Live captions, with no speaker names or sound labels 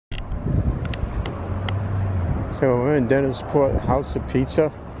So we're in Dennisport House of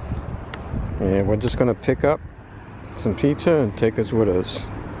Pizza, and we're just gonna pick up some pizza and take us with us.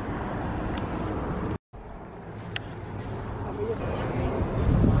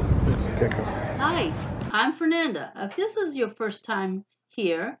 Hi, I'm Fernanda. If this is your first time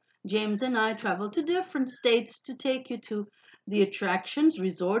here, James and I travel to different states to take you to the attractions,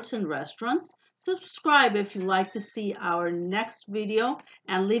 resorts, and restaurants. Subscribe if you like to see our next video,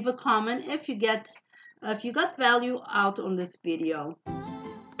 and leave a comment if you got value out on this video.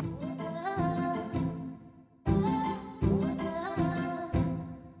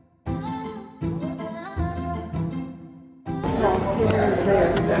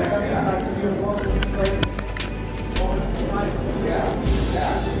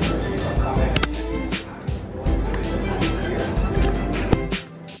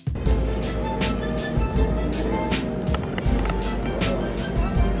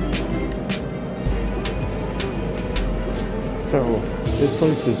 So this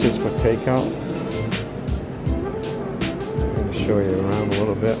place is just for takeout. I'll show you around a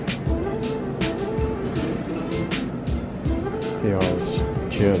little bit. See all those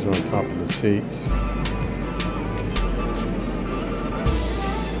chairs on top of the seats.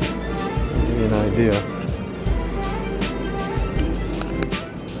 Give you an idea.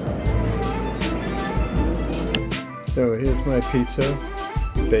 So here's my pizza,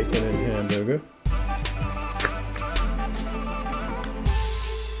 bacon and hamburger.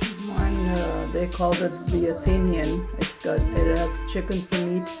 They called it the Athenian. It has chicken for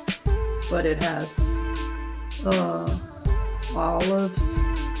meat, but it has olives.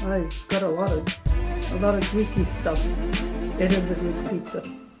 I've got a lot of Greeky stuff. It is a Greek pizza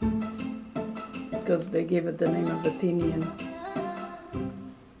because they gave it the name of Athenian.